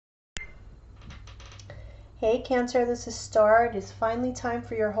Hey Cancer, this is Star. It is finally time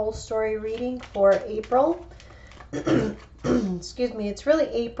for your whole story reading for April. Excuse me, it's really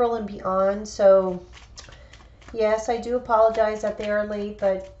April and beyond, so yes, I do apologize that they are late,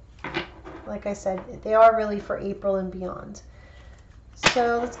 but like I said, they are really for April and beyond.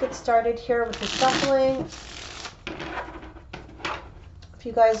 So let's get started here with the shuffling. If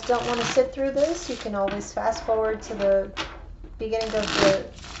you guys don't want to sit through this, you can always fast forward to the beginning of the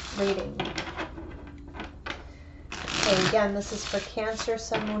reading. Okay, again, this is for Cancer,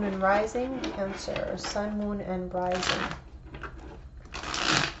 Sun, Moon, and Rising. Cancer, Sun, Moon, and Rising.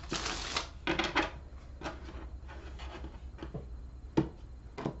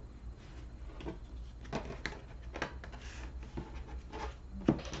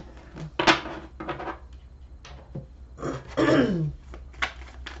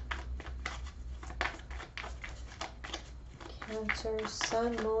 Cancer,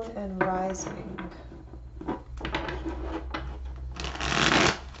 Sun, Moon, and Rising.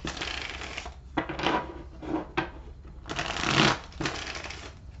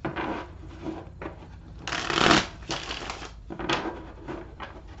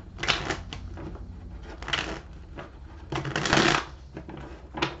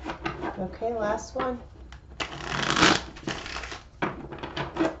 Okay, last one.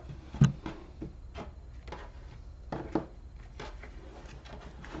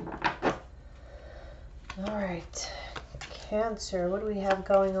 All right, Cancer, what do we have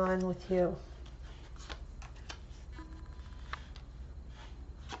going on with you?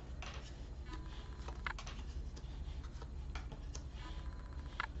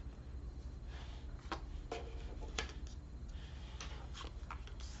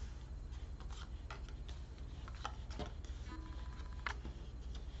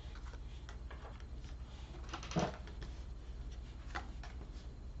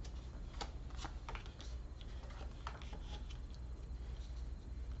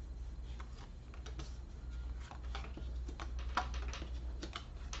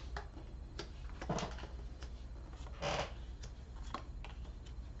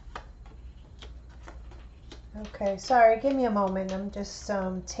 Okay, sorry, give me a moment. I'm just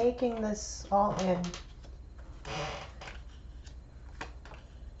taking this all in.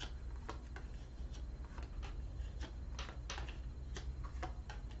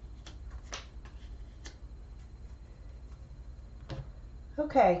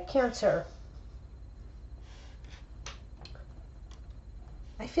 Okay, Cancer.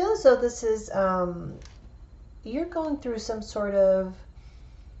 I feel as though this is, you're going through some sort of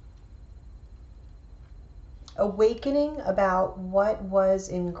awakening about what was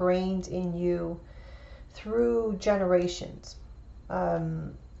ingrained in you through generations.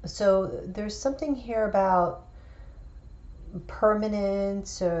 So there's something here about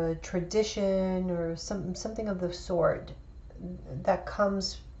permanence or tradition or something of the sort that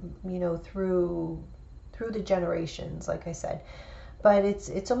comes, through the generations, like I said. But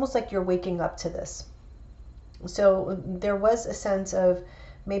it's almost like you're waking up to this. So there was a sense of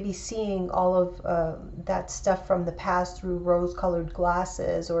maybe seeing all of that stuff from the past through rose-colored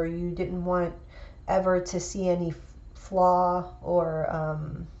glasses, or you didn't want ever to see any flaw or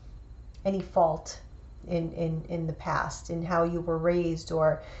any fault in the past, in how you were raised,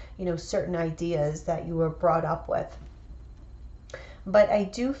 or certain ideas that you were brought up with. But I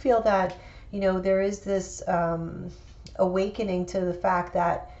do feel that there is this awakening to the fact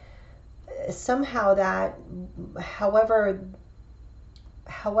that somehow that however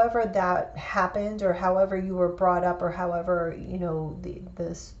that happened, or however you were brought up, or however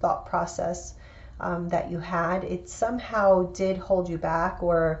this thought process that you had, it somehow did hold you back,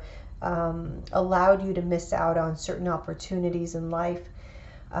 or allowed you to miss out on certain opportunities in life,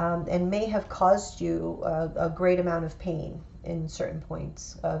 and may have caused you a great amount of pain in certain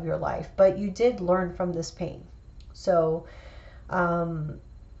points of your life. But you did learn from this pain. So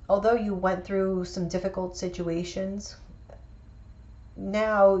although you went through some difficult situations,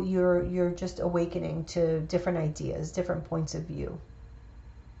 now you're just awakening to different ideas, different points of view.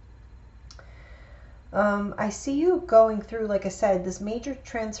 I see you going through, like I said, this major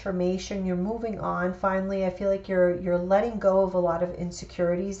transformation. You're moving on finally. I feel like you're letting go of a lot of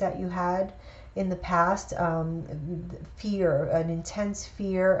insecurities that you had in the past. Fear, an intense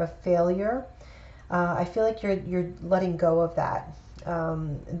fear of failure. I feel like you're letting go of that.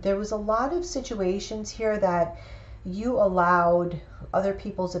 There was a lot of situations here that you allowed other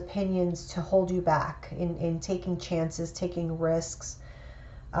people's opinions to hold you back in taking chances, taking risks.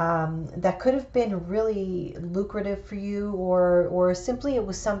 That could have been really lucrative for you, or simply it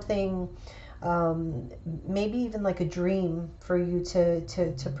was something, maybe even like a dream for you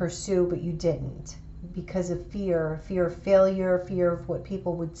to pursue, but you didn't, because of fear of failure, fear of what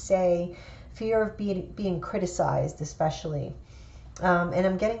people would say, fear of being criticized, especially. And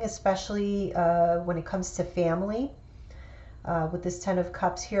I'm getting especially when it comes to family, with this Ten of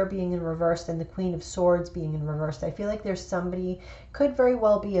Cups here being in reverse and the Queen of Swords being in reverse. I feel like there's somebody, could very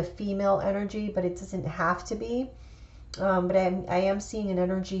well be a female energy, but it doesn't have to be. But I am seeing an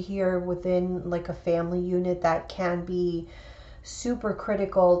energy here within like a family unit that can be super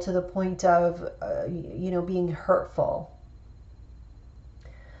critical to the point of, being hurtful.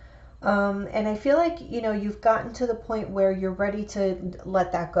 And I feel like, you've gotten to the point where you're ready to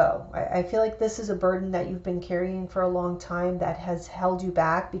let that go. I feel like this is a burden that you've been carrying for a long time that has held you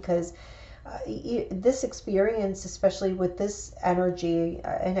back, because this experience, especially with this energy,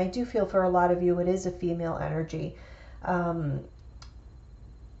 and I do feel for a lot of you, it is a female energy.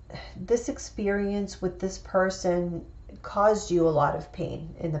 This experience with this person caused you a lot of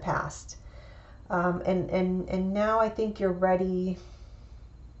pain in the past. And now I think you're ready.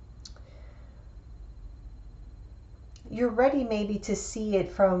 You're ready maybe to see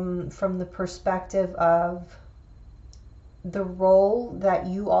it from the perspective of the role that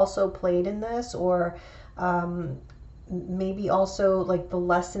you also played in this, or maybe also like the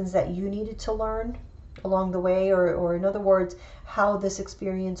lessons that you needed to learn along the way, or in other words, how this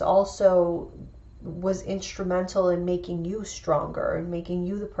experience also was instrumental in making you stronger and making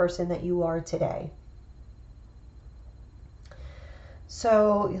you the person that you are today.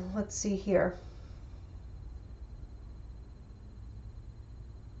 So let's see here.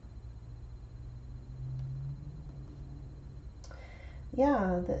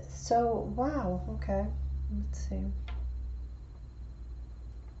 Yeah, so wow, okay. Let's see.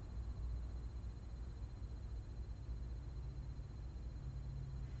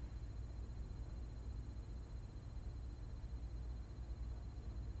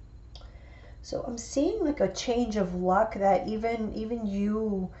 So I'm seeing like a change of luck that even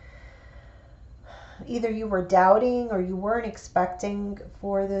you, either you were doubting or you weren't expecting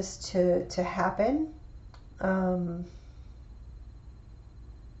for this to happen.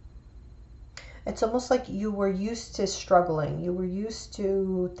 It's almost like you were used to struggling. You were used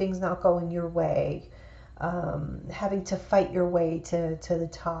to things not going your way, having to fight your way to the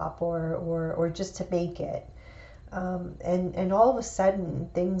top, or just to make it. And all of a sudden,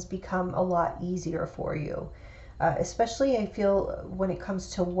 things become a lot easier for you. Especially, I feel when it comes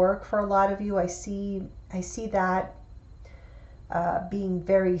to work for a lot of you, I see that being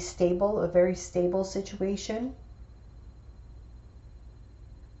very stable, a very stable situation.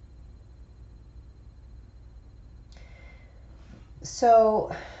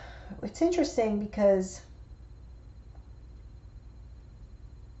 So it's interesting because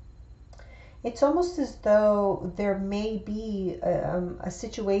it's almost as though there may be a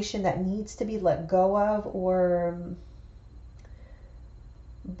situation that needs to be let go of, or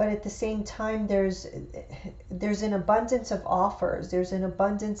but at the same time there's an abundance of offers, there's an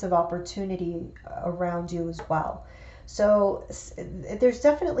abundance of opportunity around you as well. So there's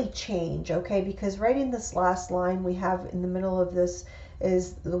definitely change, okay? Because right in this last line we have in the middle of this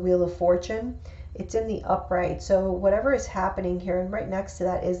is the Wheel of Fortune. It's in the upright, so whatever is happening here, and right next to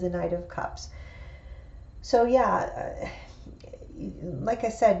that is the Knight of Cups. So yeah, like I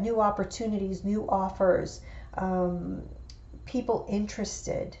said, new opportunities, new offers, people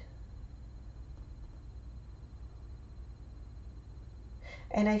interested.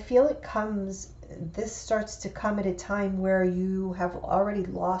 And I feel this starts to come at a time where you have already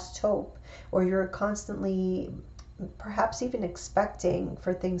lost hope, or you're constantly perhaps even expecting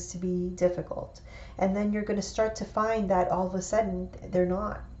for things to be difficult. And then you're going to start to find that all of a sudden they're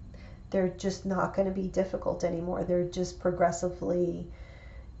not. They're just not going to be difficult anymore. They're just progressively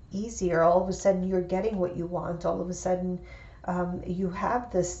easier. All of a sudden you're getting what you want. All of a sudden you have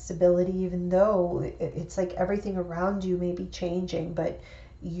this stability, even though it's like everything around you may be changing, but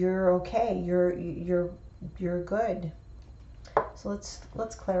you're okay. You're good. So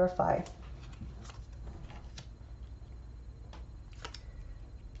let's clarify.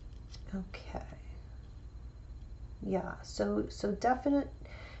 Okay. Yeah. So definite,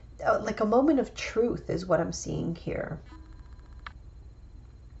 like a moment of truth is what I'm seeing here.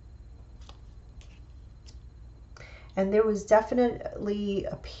 And there was definitely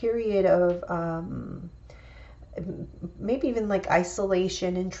a period of maybe even like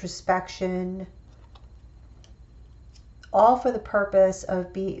isolation, introspection, all for the purpose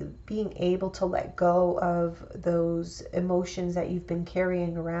of being able to let go of those emotions that you've been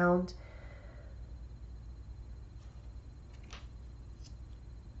carrying around.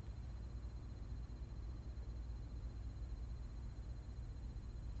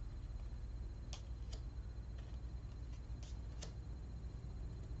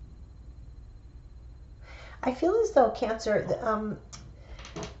 I feel as though Cancer,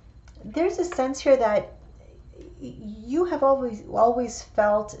 there's a sense here that you have always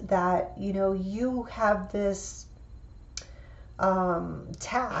felt that, you know, you have this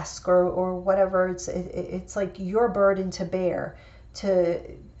task or whatever. It's like your burden to bear, to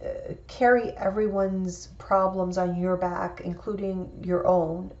carry everyone's problems on your back, including your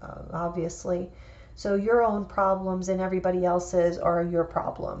own, obviously. So your own problems and everybody else's are your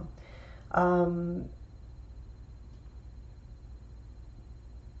problem.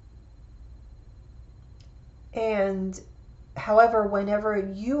 And however, whenever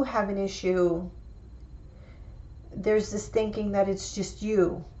you have an issue, there's this thinking that it's just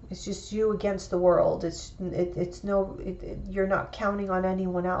you. It's just you against the world. You're not counting on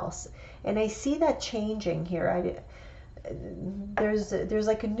anyone else. And I see that changing here. There's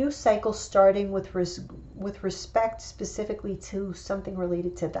like a new cycle starting with respect specifically to something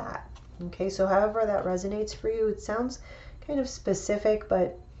related to that. Okay, so however that resonates for you, it sounds kind of specific,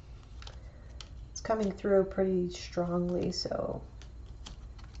 but it's coming through pretty strongly. So,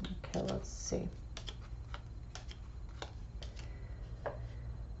 okay, let's see.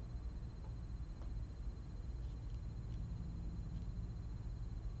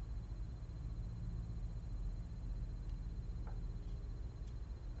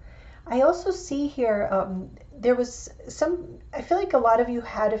 I also see here, there was I feel like a lot of you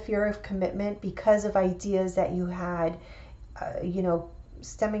had a fear of commitment because of ideas that you had, you know,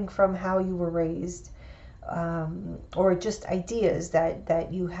 stemming from how you were raised, or just ideas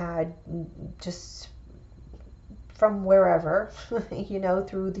that you had just from wherever, you know,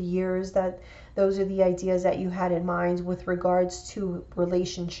 through the years, that those are the ideas that you had in mind with regards to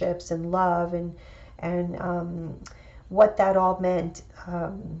relationships and love and what that all meant.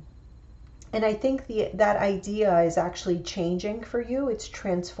 And I think that idea is actually changing for you. It's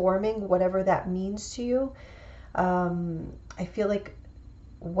transforming, whatever that means to you. I feel like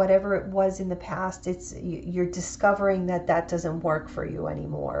whatever it was in the past, you're discovering that doesn't work for you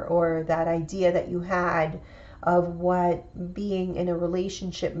anymore, or that idea that you had of what being in a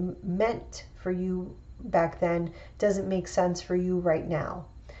relationship meant for you back then doesn't make sense for you right now.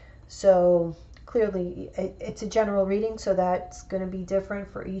 So clearly, it's a general reading, so that's going to be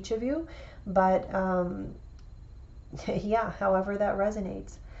different for each of you. But yeah, however that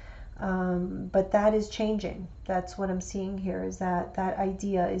resonates. But that is changing. That's what I'm seeing here, is that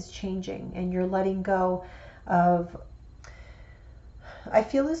idea is changing, and you're letting go of, I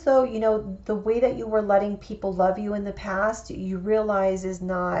feel as though, you know, the way that you were letting people love you in the past, you realize is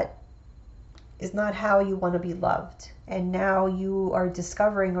not how you want to be loved. And now you are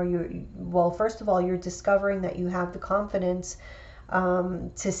discovering, well, first of all, you're discovering that you have the confidence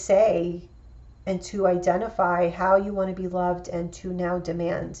to say and to identify how you want to be loved, and to now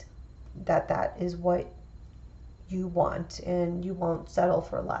demand that is what you want, and you won't settle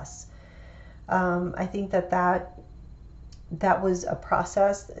for less. I think that was a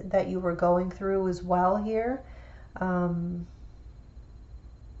process that you were going through as well here. You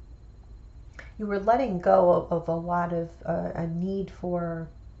were letting go of a lot of a need for,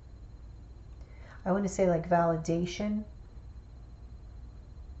 I want to say, like validation.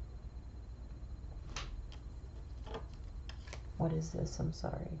 What is this? I'm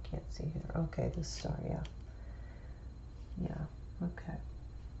sorry, I can't see here. Okay, this star, yeah. Yeah, okay.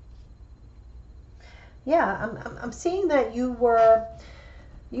 Yeah, I'm seeing that you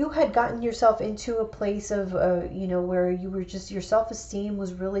had gotten yourself into a place of, you know, where you were just, your self-esteem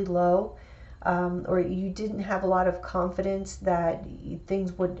was really low, or you didn't have a lot of confidence that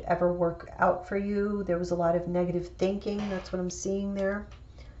things would ever work out for you. There was a lot of negative thinking. That's what I'm seeing there.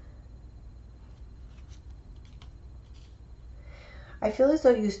 I feel as though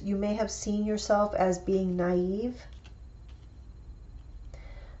you may have seen yourself as being naive,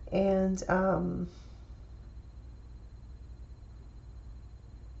 and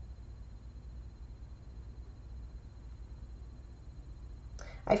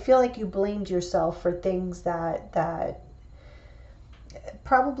I feel like you blamed yourself for things that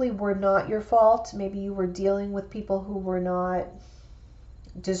probably were not your fault. Maybe you were dealing with people who were not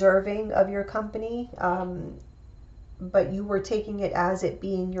deserving of your company, but you were taking it as it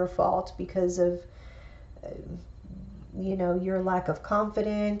being your fault because of, you know, your lack of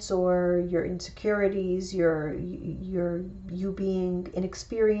confidence, or your insecurities, you being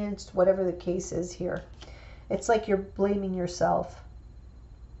inexperienced, whatever the case is here. It's like you're blaming yourself.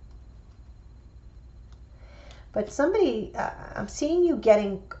 But somebody, I'm seeing you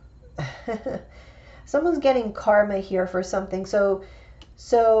getting, someone's getting karma here for something. So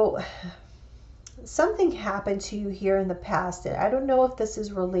something happened to you here in the past. And I don't know if this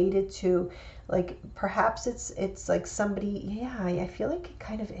is related to, like, perhaps it's like somebody, yeah, I feel like it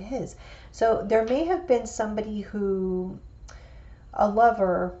kind of is. So there may have been somebody who, a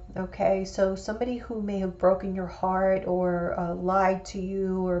lover, okay, so somebody who may have broken your heart or lied to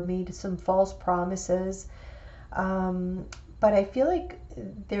you or made some false promises. um, but I feel like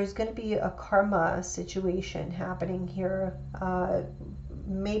there's going to be a karma situation happening here,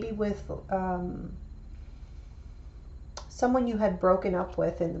 maybe with someone you had broken up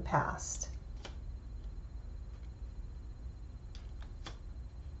with in the past.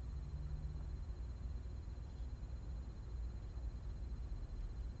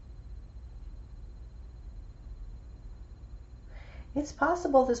 It's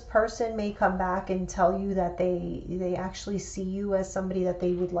possible this person may come back and tell you that they actually see you as somebody that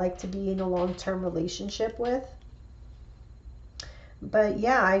they would like to be in a long-term relationship with. But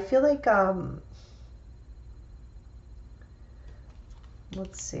yeah, I feel like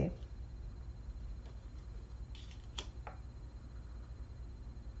let's see.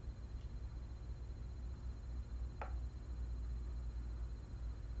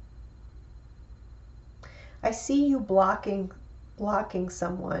 I see you blocking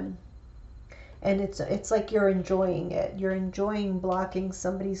someone, and it's like you're enjoying it. You're enjoying blocking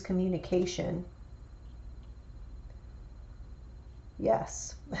somebody's communication.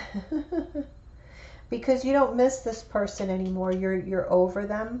 Yes. Because you don't miss this person anymore. You're over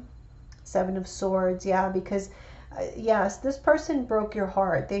them. Seven of Swords. Yeah, because yes, this person broke your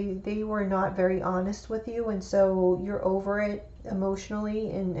heart. They were not very honest with you, and so you're over it emotionally,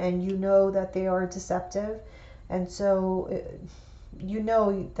 and you know that they are deceptive, and so you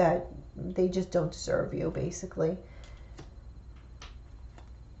know that they just don't deserve you, basically.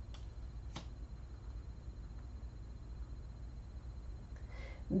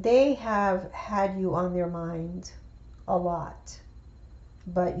 They have had you on their mind a lot,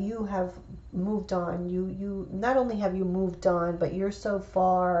 but you have moved on. You not only have you moved on, but you're so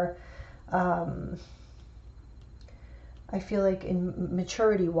far, um, I feel like in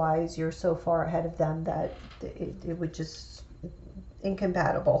maturity wise, you're so far ahead of them that it would just,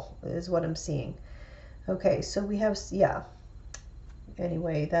 incompatible is what I'm seeing. Okay, so we have, yeah,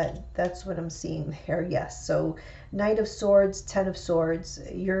 anyway, that's what I'm seeing there. Yes, so Knight of Swords, Ten of Swords,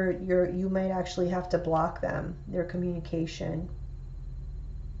 you might actually have to block them, their communication,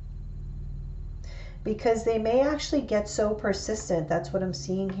 because they may actually get so persistent. That's what I'm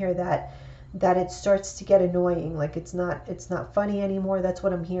seeing here, that it starts to get annoying. Like it's not funny anymore. That's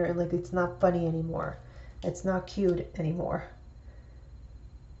what I'm hearing. Like it's not funny anymore. It's not cute anymore.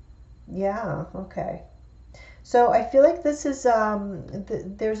 Yeah, okay. So I feel like this is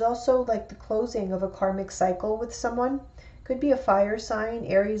there's also like the closing of a karmic cycle with someone. Could be a fire sign,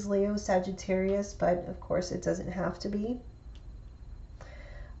 Aries, Leo, Sagittarius, but of course it doesn't have to be.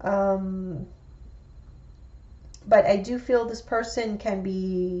 Um, but I do feel this person can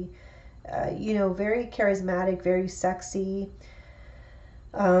be, very charismatic, very sexy.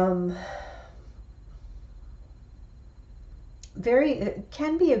 Um, very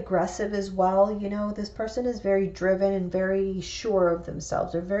can be aggressive as well. This person is very driven and very sure of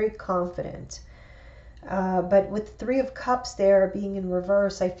themselves. They're very confident. But with Three of Cups there being in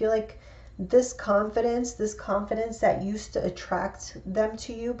reverse, I feel like this confidence that used to attract them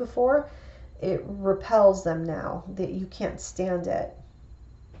to you before, it repels them now. That you can't stand it.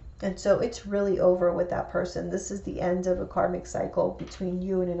 And so it's really over with that person. This is the end of a karmic cycle between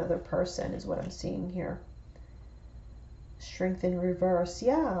you and another person, is what I'm seeing here. Strength in reverse.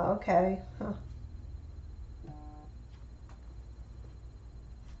 Yeah, okay. Huh.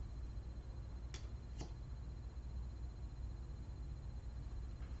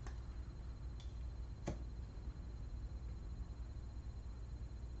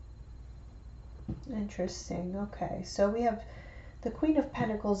 Interesting. Okay. So we have the Queen of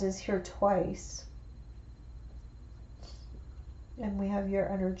Pentacles is here twice. And we have your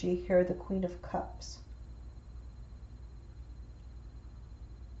energy here, the Queen of Cups.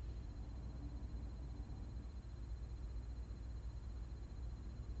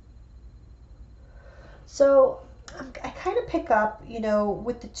 So I kind of pick up,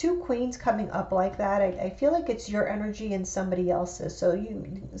 with the two queens coming up like that, I feel like it's your energy and somebody else's. So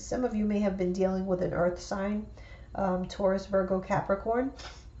some of you may have been dealing with an earth sign, Taurus, Virgo, Capricorn.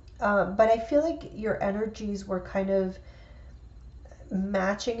 But I feel like your energies were kind of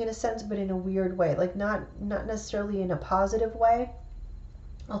matching in a sense, but in a weird way, like not necessarily in a positive way.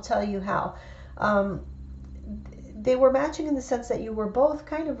 I'll tell you how. Um, they were matching in the sense that you were both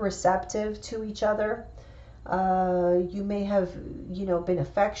kind of receptive to each other. You may have, been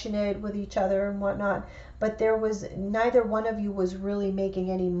affectionate with each other and whatnot, but neither one of you was really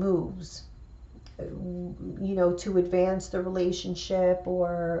making any moves, to advance the relationship,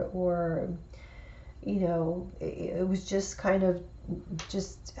 or it was just kind of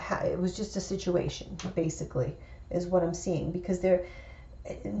it was just a situation, basically, is what I'm seeing, because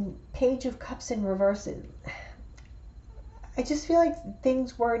Page of Cups in reverse, I just feel like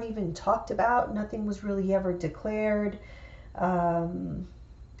things weren't even talked about. Nothing was really ever declared. There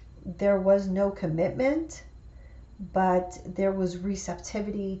was no commitment, but there was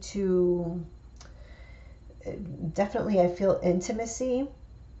receptivity to, definitely, I feel, intimacy.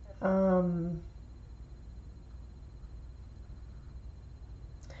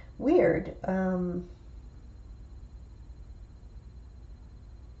 Weird.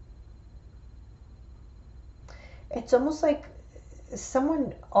 It's almost like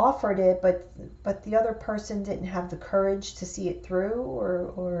someone offered it, but the other person didn't have the courage to see it through,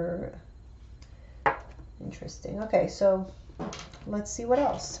 or interesting. Okay, so let's see what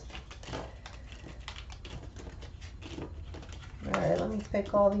else. All right, let me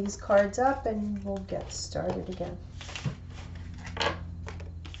pick all these cards up and we'll get started again.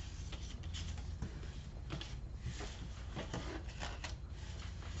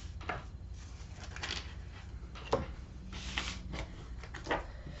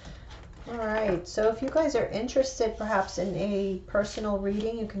 So if you guys are interested perhaps in a personal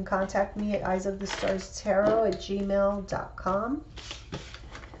reading, you can contact me at eyesofthestarstarot@gmail.com.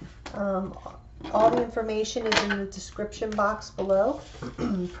 All the information is in the description box below.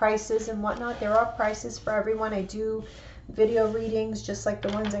 Prices and whatnot. There are prices for everyone. I do video readings just like the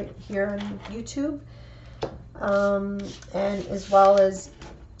ones I hear on YouTube, and as well as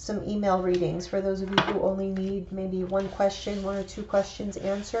some email readings for those of you who only need maybe one or two questions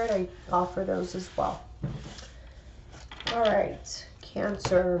answered. I offer those as well. All right,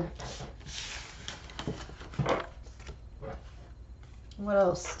 Cancer. What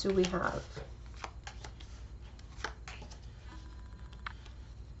else do we have?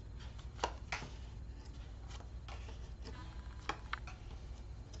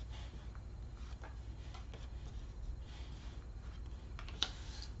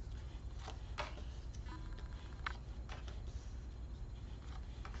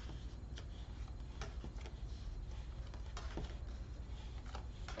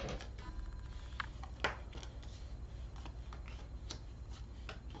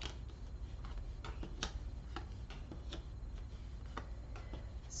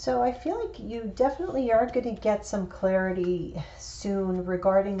 So I feel like you definitely are going to get some clarity soon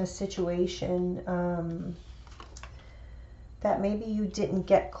regarding a situation that maybe you didn't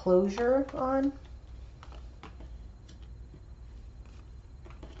get closure on.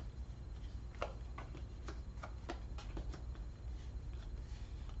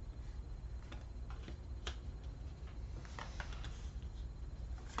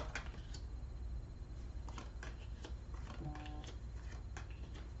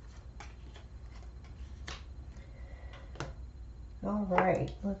 All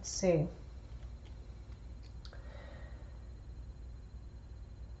right, let's see.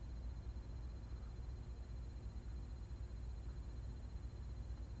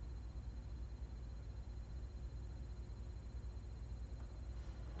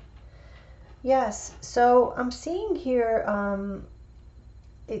 Yes, so I'm seeing here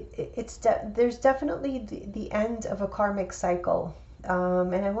there's definitely the end of a karmic cycle.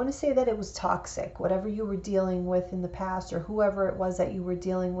 And I want to say that it was toxic, whatever you were dealing with in the past, or whoever it was that you were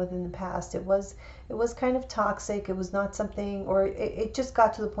dealing with in the past. It was kind of toxic. It was not something, or it just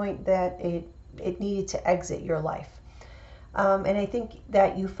got to the point that it needed to exit your life. And I think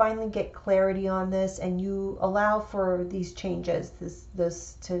that you finally get clarity on this, and you allow for these changes,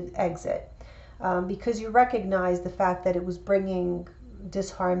 this to exit, because you recognize the fact that it was bringing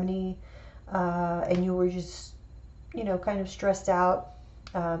disharmony, and you were just, kind of stressed out,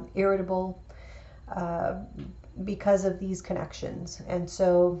 irritable, because of these connections. And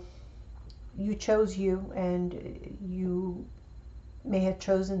so you chose you, and you may have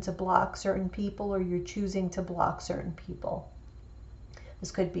chosen to block certain people, or you're choosing to block certain people.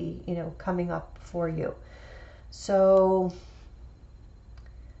 This could be, coming up for you. So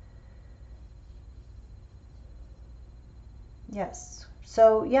yes.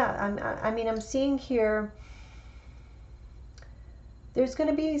 So yeah, I'm seeing here there's going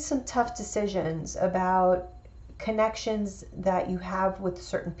to be some tough decisions about connections that you have with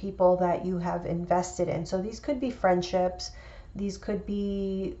certain people that you have invested in. So these could be friendships, these could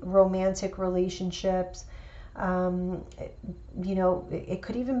be romantic relationships, it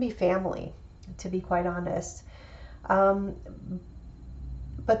could even be family. to be quite honest. Um,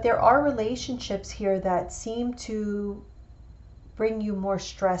 but there are relationships here that seem to bring you more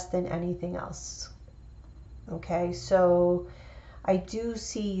stress than anything else. Okay, so I do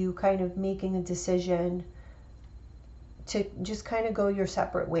see you kind of making a decision to just kind of go your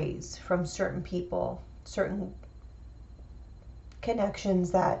separate ways from certain people, certain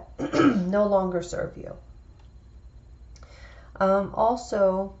connections that no longer serve you.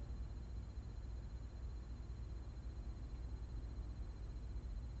 Also,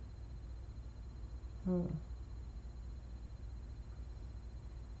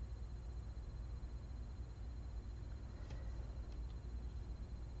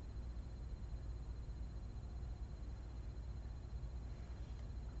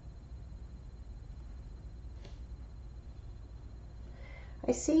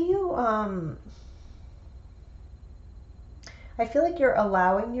 I see you, I feel like you're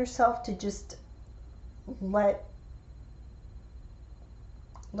allowing yourself to just let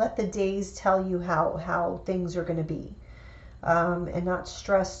the days tell you how things are going to be, and not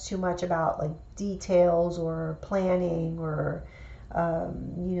stress too much about like details or planning or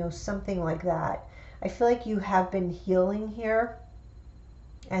something like that. I feel like you have been healing here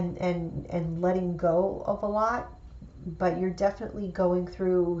and letting go of a lot, but you're definitely going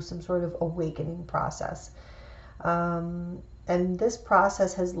through some sort of awakening process. And this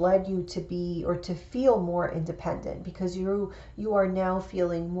process has led you to be or to feel more independent because you are now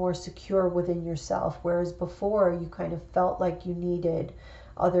feeling more secure within yourself, whereas before you kind of felt like you needed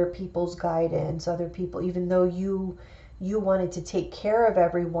other people's guidance, other people, even though you wanted to take care of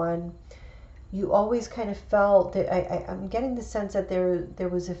everyone. You always kind of felt that I'm getting the sense that there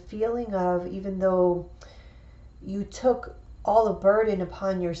was a feeling of, even though you took all the burden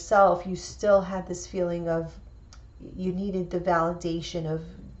upon yourself, you still had this feeling of you needed the validation of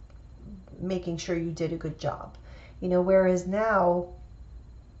making sure you did a good job. Whereas now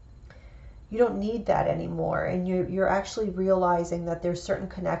you don't need that anymore, and you're actually realizing that there's certain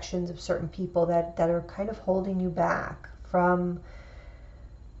connections of certain people that are kind of holding you back from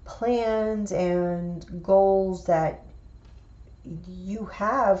plans and goals that you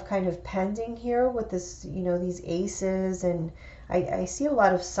have kind of pending here with this, these aces. And I see a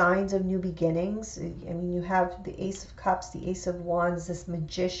lot of signs of new beginnings. I mean, you have the Ace of Cups, the Ace of Wands, this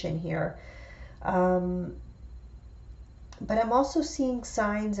Magician here. But I'm also seeing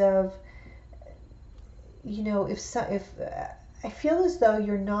signs of, if I feel as though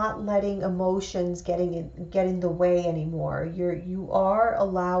you're not letting emotions get in the way anymore. You are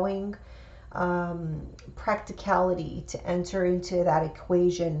allowing practicality to enter into that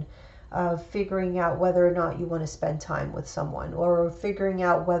equation of figuring out whether or not you want to spend time with someone, or figuring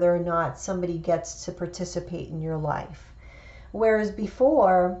out whether or not somebody gets to participate in your life. Whereas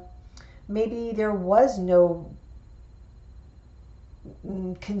before, maybe there was no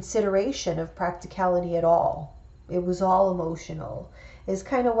consideration of practicality at all. It was all emotional, is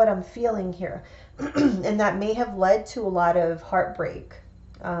kind of what I'm feeling here. And that may have led to a lot of heartbreak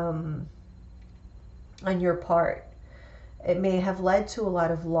on your part. It may have led to a lot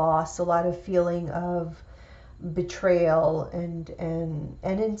of loss, a lot of feeling of betrayal, and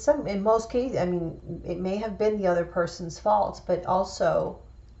in most cases, I mean, it may have been the other person's fault, but also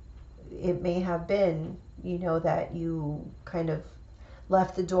it may have been, that you kind of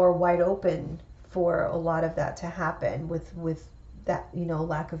left the door wide open for a lot of that to happen with that,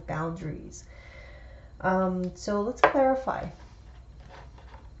 lack of boundaries. So let's clarify.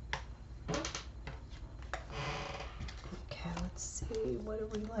 Okay, let's see, what are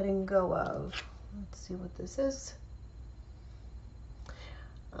we letting go of? Let's see what this is.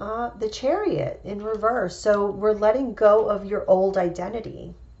 The Chariot in reverse. So we're letting go of your old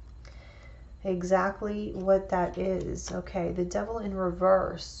identity. Exactly what that is. Okay, the Devil in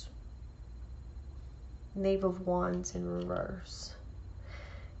reverse. Knave of Wands in reverse.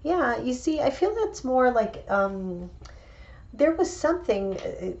 Yeah, you see, I feel that's more like there was something,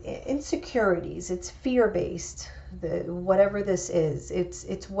 insecurities. It's fear-based. Whatever this is,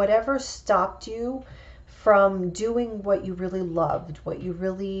 it's whatever stopped you from doing what you really loved, what you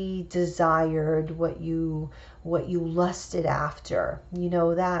really desired, what you lusted after,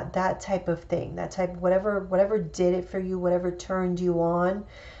 that type of thing, that type, whatever did it for you, whatever turned you on.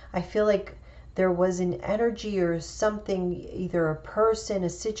 I feel like there was an energy or something, either a person, a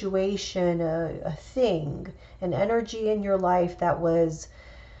situation, a thing, an energy in your life that was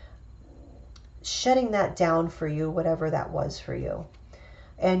shutting that down for you, whatever that was for you.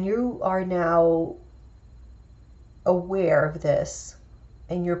 And you are now aware of this,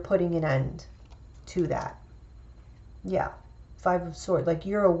 and you're putting an end to that. Yeah, Five of Swords. Like,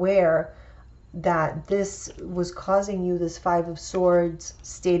 you're aware that this was causing you this Five of Swords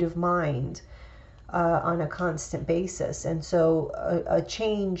state of mind on a constant basis. And so a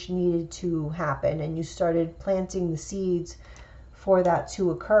change needed to happen, and you started planting the seeds for that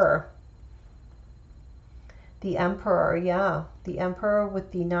to occur. The Emperor, yeah, the Emperor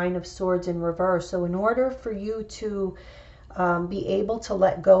with the Nine of Swords in reverse. So in order for you to be able to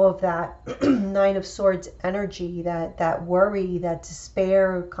let go of that Nine of Swords energy, that worry, that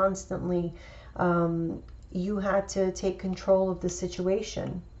despair constantly, you had to take control of the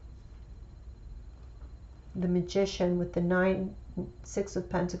situation. The Magician with the Six of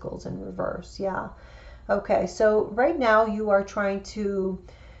Pentacles in reverse, yeah. Okay, so right now you are trying to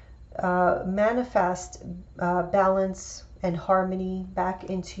manifest balance and harmony back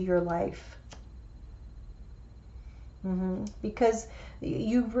into your life. Because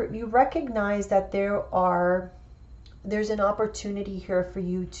you recognize that there's an opportunity here for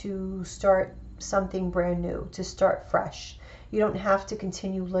you to start something brand new, to start fresh. You don't have to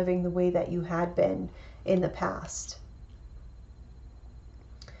continue living the way that you had been in the past.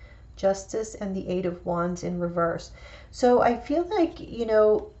 Justice and the Eight of Wands in reverse. So I feel like, you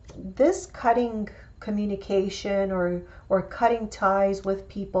know, this cutting communication or cutting ties with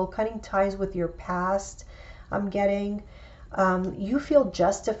people, cutting ties with your past, I'm getting, you feel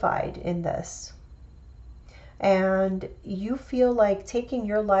justified in this. And you feel like taking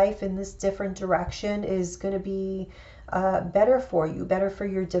your life in this different direction is going to be better for you, better for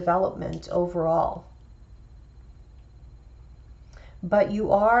your development overall. But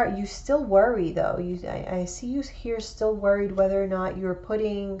you still worry though. I see you here still worried whether or not you're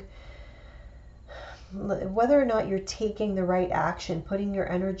taking the right action, putting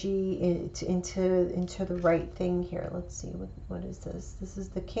your energy into the right thing here. Let's see, what is this? This is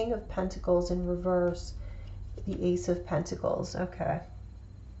the King of Pentacles in reverse, the Ace of Pentacles. Okay.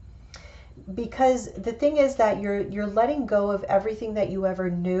 Because the thing is that you're letting go of everything that you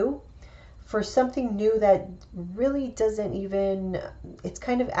ever knew for something new that really doesn't even, it's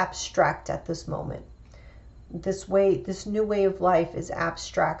kind of abstract at this moment. This new way of life is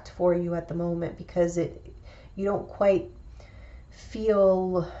abstract for you at the moment because you don't quite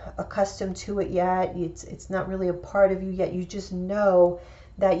feel accustomed to it yet. It's not really a part of you yet. You just know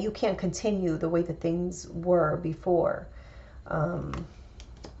that you can't continue the way that things were before.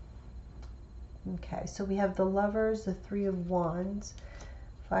 Okay, so we have the Lovers, the Three of Wands,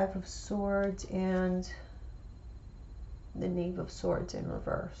 Five of Swords, and the Knave of Swords in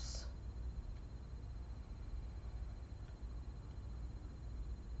reverse.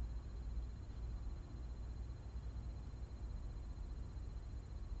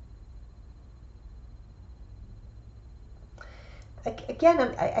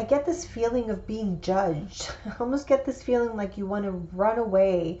 Again, I get this feeling of being judged. I almost get this feeling like you want to run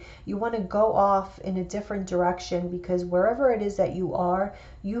away. You want to go off in a different direction because wherever it is that you are,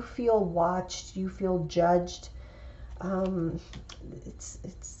 you feel watched, you feel judged.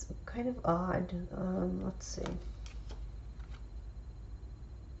 It's kind of odd. Let's see.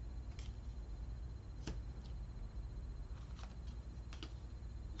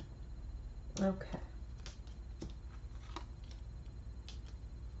 Okay.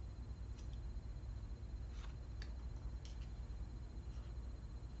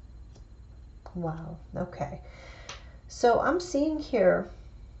 Wow. Okay. So I'm seeing here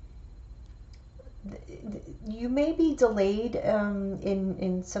you may be delayed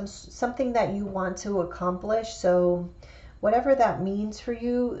in something that you want to accomplish. So whatever that means for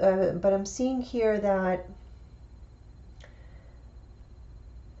you, but I'm seeing here that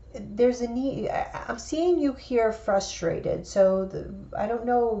there's a need. I'm seeing you here frustrated. So I don't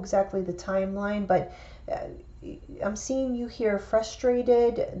know exactly the timeline, but I'm seeing you here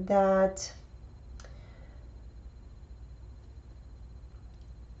frustrated that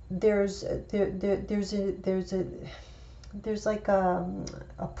there's like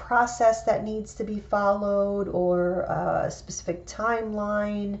a process that needs to be followed, or a specific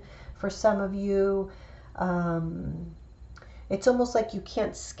timeline for some of you. It's almost like you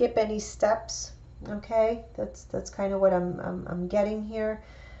can't skip any steps. Okay, that's kind of what I'm getting here.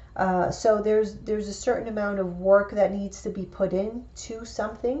 So there's a certain amount of work that needs to be put into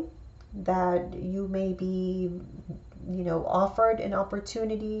something that you may be, you know, offered an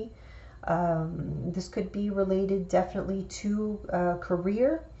opportunity. This could be related definitely to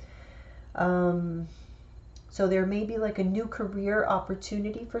career. So there may be like a new career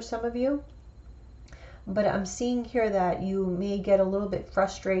opportunity for some of you. But I'm seeing here that you may get a little bit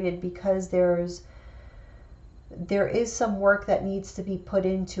frustrated because there is some work that needs to be put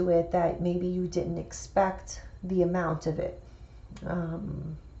into it that maybe you didn't expect the amount of it.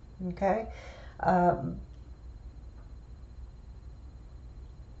 Okay. Um,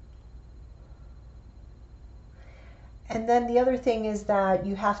 and then the other thing is that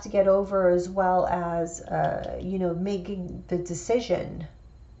you have to get over as well as, you know, making the decision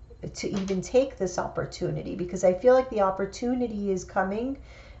to even take this opportunity, because I feel like the opportunity is coming.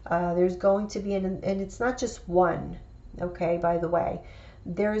 There's going to be, and it's not just one, okay, by the way.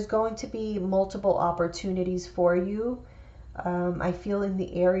 There's going to be multiple opportunities for you. I feel in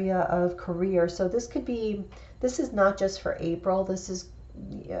the area of career. So this could be, this is not just for April. This is,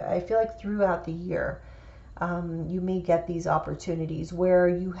 I feel like throughout the year, you may get these opportunities where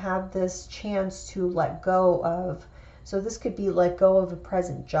you have this chance to let go of. So this could be let go of a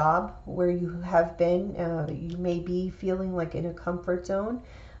present job where you have been. You may be feeling like in a comfort zone,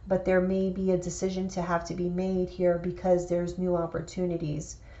 but there may be a decision to have to be made here because there's new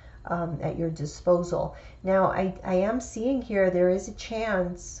opportunities at your disposal. Now, I am seeing here there is a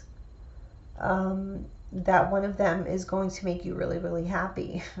chance that one of them is going to make you really, really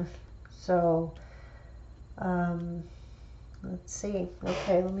happy. So, let's see.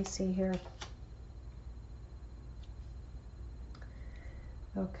 Okay, let me see here.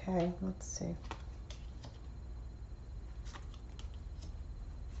 Okay, let's see.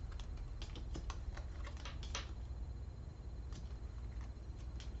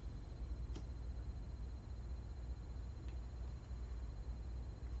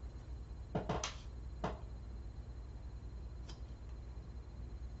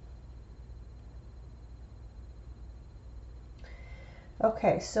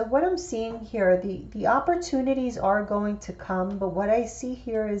 Okay, so what I'm seeing here, the opportunities are going to come, but what I see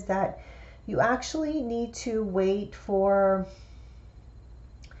here is that you actually need to wait for,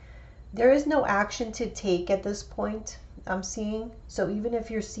 there is no action to take at this point, I'm seeing. So even if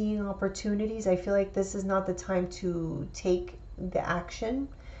you're seeing opportunities, I feel like this is not the time to take the action.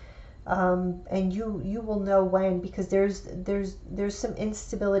 And you will know when, because there's some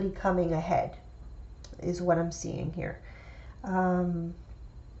instability coming ahead, is what I'm seeing here.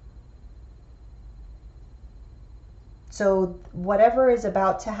 So whatever is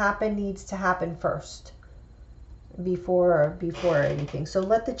about to happen needs to happen first before anything. So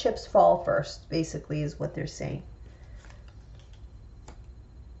let the chips fall first, basically, is what they're saying.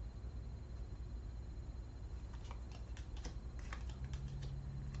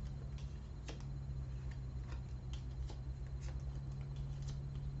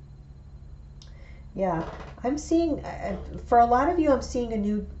 Yeah, I'm seeing, for a lot of you, I'm seeing a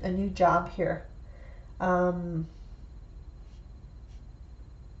new job here.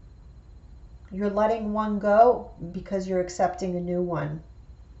 You're letting one go because you're accepting a new one.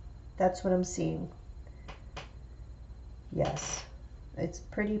 That's what I'm seeing. Yes, it's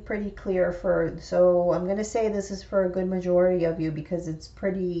pretty clear for, so I'm going to say this is for a good majority of you because it's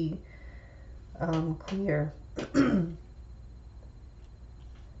pretty clear.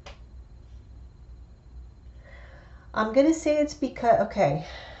 I'm going to say it's because, okay.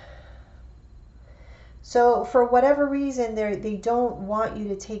 So for whatever reason, they don't want you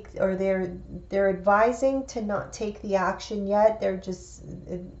to take, or they're advising to not take the action yet. They're just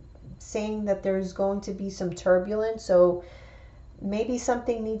saying that there's going to be some turbulence. So maybe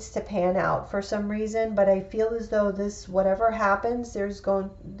something needs to pan out for some reason. But I feel as though this, whatever happens, there's going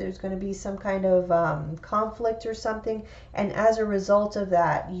to be some kind of conflict or something, and as a result of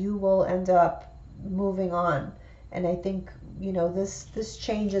that, you will end up moving on. And I think, you know, this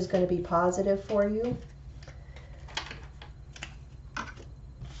change is going to be positive for you.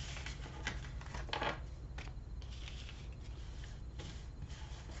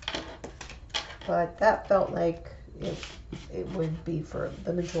 But that felt like it would be for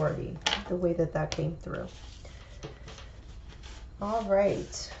the majority, the way that came through. All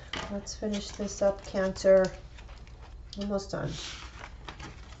right, let's finish this up, Cancer. Almost done.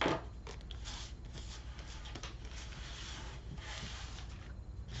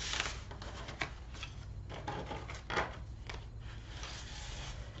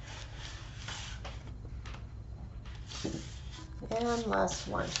 And last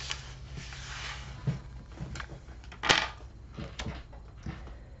one.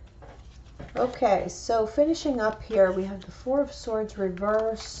 Okay, so finishing up here, we have the Four of Swords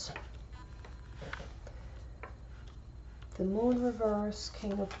reverse, the Moon reverse,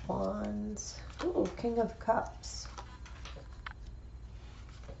 King of Wands, ooh, King of Cups.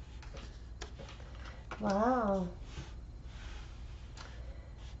 Wow.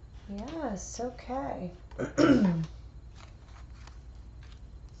 Yes, okay.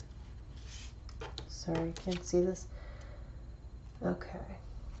 Sorry, can't see this. Okay.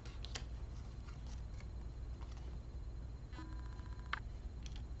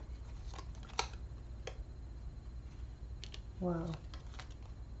 Wow.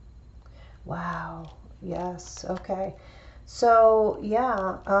 Wow. Yes. Okay. So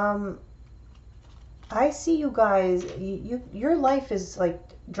yeah, I see you guys. Your life is like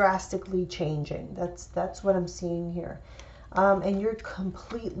drastically changing. That's what I'm seeing here, and you're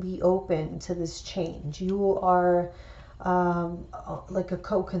completely open to this change. You are like a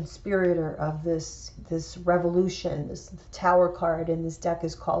co-conspirator of this revolution. This Tower card in this deck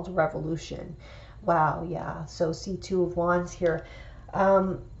is called Revolution. Wow. Yeah. So see Two of Wands here.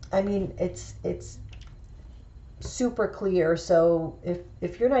 I mean, it's super clear. So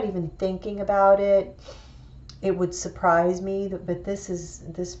if you're not even thinking about it, it would surprise me. But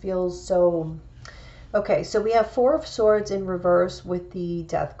this feels so. Okay, so we have Four of Swords in reverse with the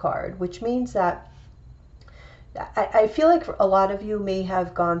Death card, which means that I feel like a lot of you may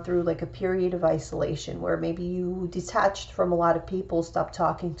have gone through like a period of isolation where maybe you detached from a lot of people, stopped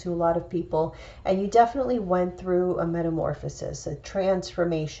talking to a lot of people, and you definitely went through a metamorphosis, a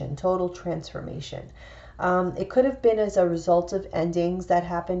transformation, total transformation. It could have been as a result of endings that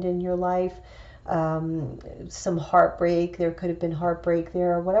happened in your life, some heartbreak. There could have been heartbreak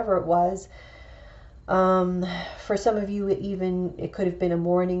there, whatever it was. For some of you, it could have been a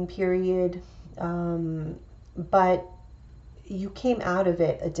mourning period. But you came out of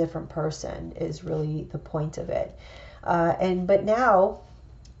it a different person is really the point of it. But now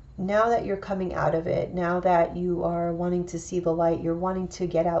that you're coming out of it, now that you are wanting to see the light, you're wanting to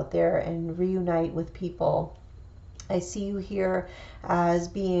get out there and reunite with people. I see you here as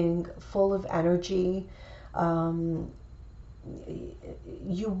being full of energy.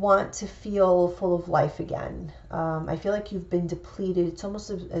 You want to feel full of life again. I feel like you've been depleted. It's almost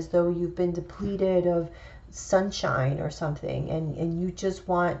as though you've been depleted of sunshine or something, and you just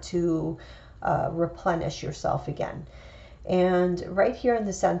want to replenish yourself again. And right here in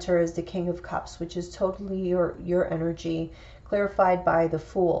the center is the King of Cups, which is totally your energy, clarified by the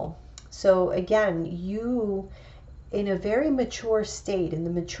Fool. So again, you in a very mature state, in the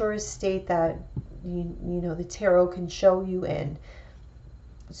maturest state that you know the tarot can show you in,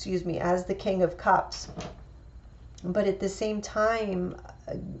 excuse me, as the King of Cups. But at the same time,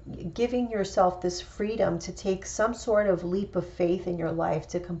 giving yourself this freedom to take some sort of leap of faith in your life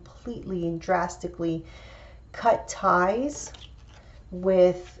to completely and drastically cut ties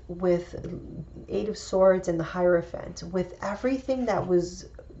with Eight of Swords and the Hierophant, with everything that was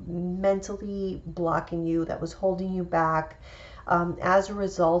mentally blocking you, that was holding you back, as a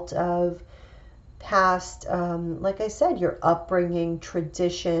result of past, like I said, your upbringing,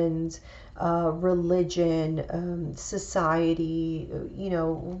 traditions, religion, society, you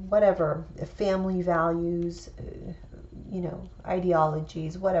know, whatever, family values, you know,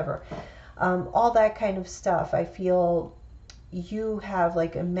 ideologies, whatever, all that kind of stuff. I feel you have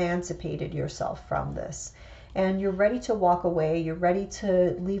like emancipated yourself from this, and you're ready to walk away. You're ready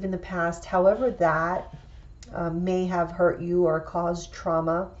to leave in the past, however that may have hurt you or caused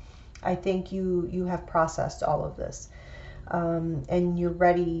trauma. I think you have processed all of this, and you're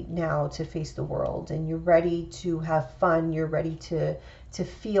ready now to face the world, and you're ready to have fun. You're ready to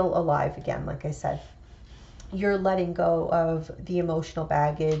feel alive again. Like I said, you're letting go of the emotional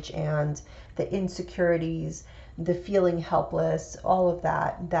baggage and the insecurities, the feeling helpless, all of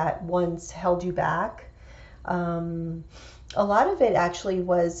that once held you back. A lot of it actually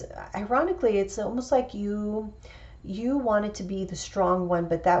was, ironically, it's almost like you wanted to be the strong one,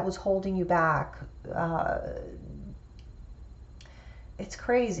 but that was holding you back. It's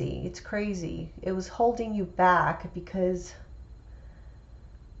crazy. It's crazy. It was holding you back because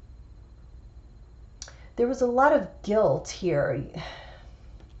there was a lot of guilt here.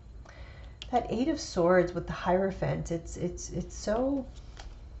 That Eight of Swords with the Hierophant, it's so...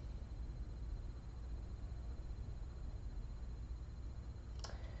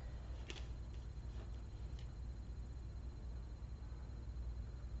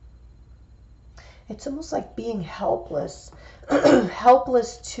 It's almost like being helpless,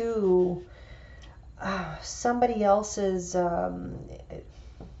 helpless to somebody else's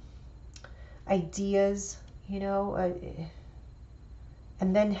ideas, you know,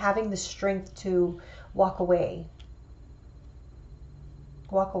 and then having the strength to walk away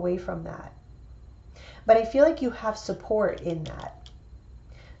from that. But I feel like you have support in that.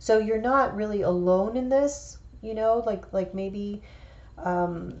 So you're not really alone in this, you know, like maybe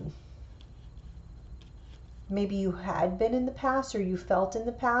maybe you had been in the past, or you felt in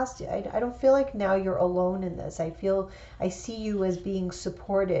the past. I don't feel like now you're alone in this. I see you as being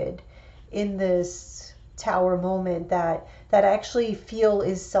supported in this Tower moment that I actually feel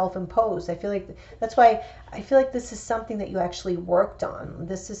is self-imposed. I feel like that's why I feel like this is something that you actually worked on.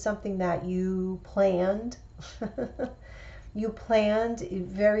 This is something that you planned. You planned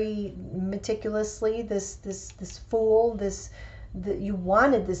very meticulously this Fool, you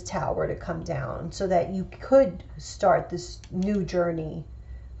wanted this tower to come down so that you could start this new journey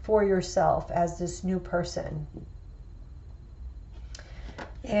for yourself as this new person.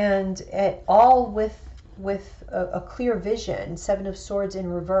 And all with a clear vision, Seven of Swords in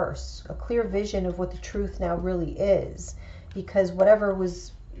reverse, a clear vision of what the truth now really is, because whatever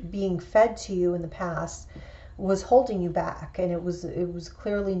was being fed to you in the past was holding you back, and it was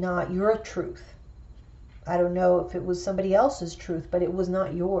clearly not your truth. I don't know if it was somebody else's truth, but it was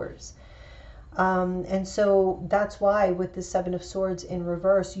not yours. And so that's why with the Seven of Swords in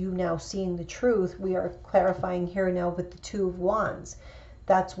reverse, you now seeing the truth, we are clarifying here now with the Two of Wands.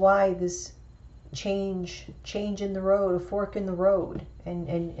 That's why this change in the road, a fork in the road,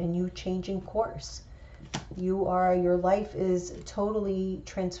 and you changing course. Your life is totally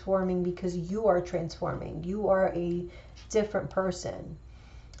transforming because you are transforming. You are a different person,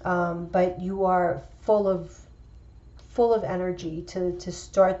 but you are full of energy to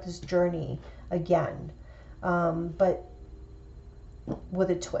start this journey again, but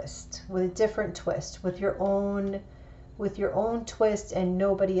with a twist, with a different twist, with your own twist and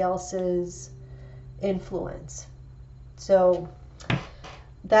nobody else's influence. So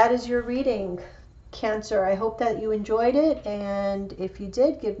that is your reading, Cancer. I hope that you enjoyed it, and if you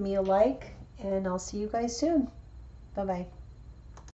did, give me a like, and I'll see you guys soon. Bye bye.